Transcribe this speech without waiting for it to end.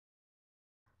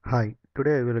Hi,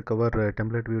 today I will cover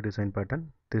template view design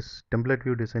pattern. This template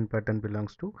view design pattern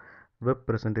belongs to web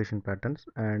presentation patterns,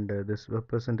 and this web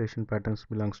presentation patterns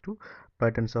belongs to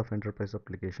patterns of enterprise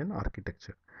application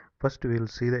architecture. First we will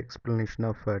see the explanation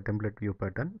of template view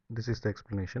pattern. This is the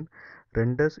explanation.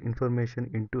 Renders information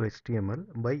into HTML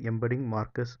by embedding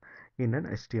markers in an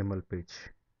HTML page.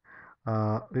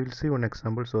 We will see one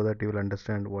example so that you will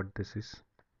understand what this is.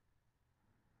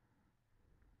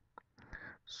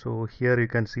 So here you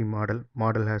can see model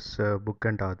has book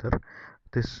and author.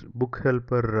 This book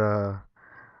helper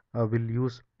will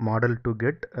use model to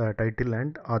get title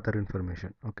and author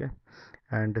information. Okay,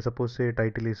 and suppose say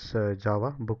title is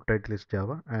Java, book title is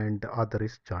Java, and author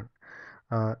is John.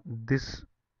 This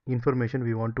information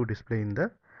we want to display in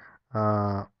the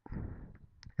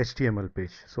HTML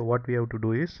page. So what we have to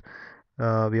do is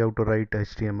we have to write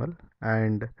HTML,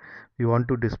 and we want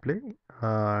to display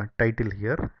title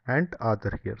here and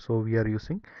author here. So we are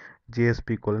using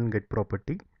JSP colon get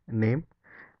property name,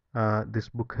 this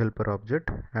book helper object,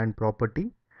 and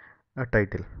property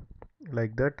title,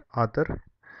 like that. Author,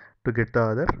 to get the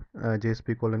other,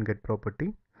 JSP colon get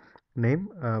property name,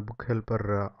 book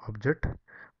helper object,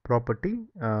 property,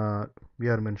 we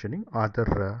are mentioning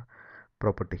author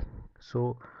property.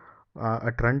 So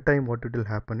at runtime what it will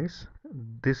happen is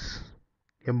this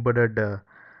embedded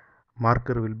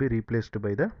marker will be replaced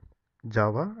by the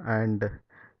Java, and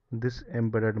this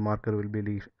embedded marker will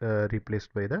be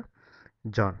replaced by the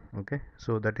John. Okay,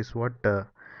 so that is what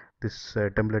this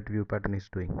template view pattern is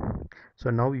doing.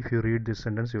 So now if you read this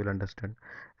sentence, you will understand.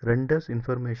 Renders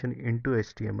information into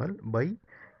HTML by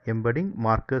embedding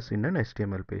markers in an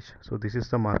HTML page. So this is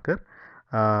the marker.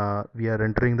 We are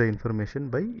entering the information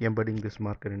by embedding this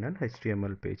marker in an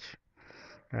HTML page.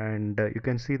 And you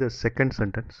can see the second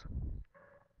sentence.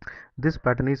 This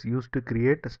pattern is used to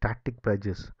create static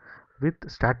pages with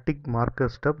static marker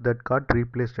stuff that got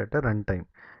replaced at a runtime,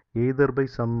 either by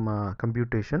some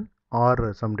computation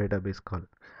or some database call.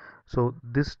 So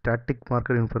this static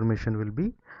marker information will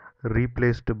be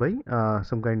replaced by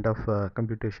some kind of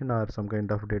computation or some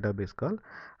kind of database call,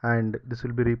 and this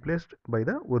will be replaced by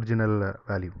the original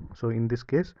value. So in this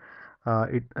case,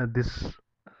 this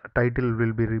title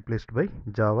will be replaced by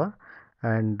Java,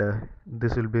 and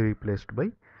this will be replaced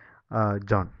by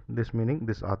John, this meaning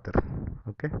this author.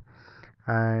 Okay,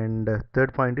 and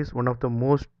third point is one of the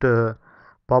most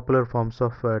popular forms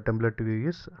of template view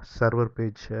is server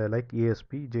page, like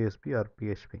ASP, JSP, or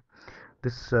PHP.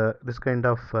 This kind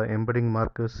of embedding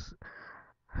markers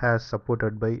has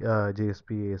supported by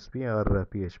JSP, ASP, or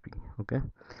PHP. Okay,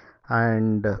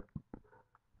 and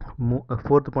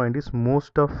fourth point is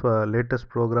most of latest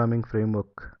programming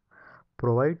framework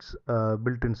provides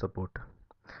built-in support.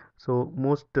 So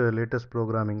most latest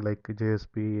programming like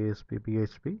JSP, ASP,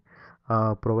 PHP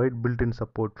provide built-in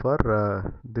support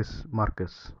for this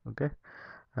markers. Okay,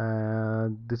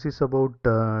 this is about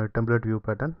template view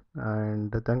pattern,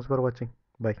 and thanks for watching.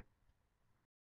 Bye.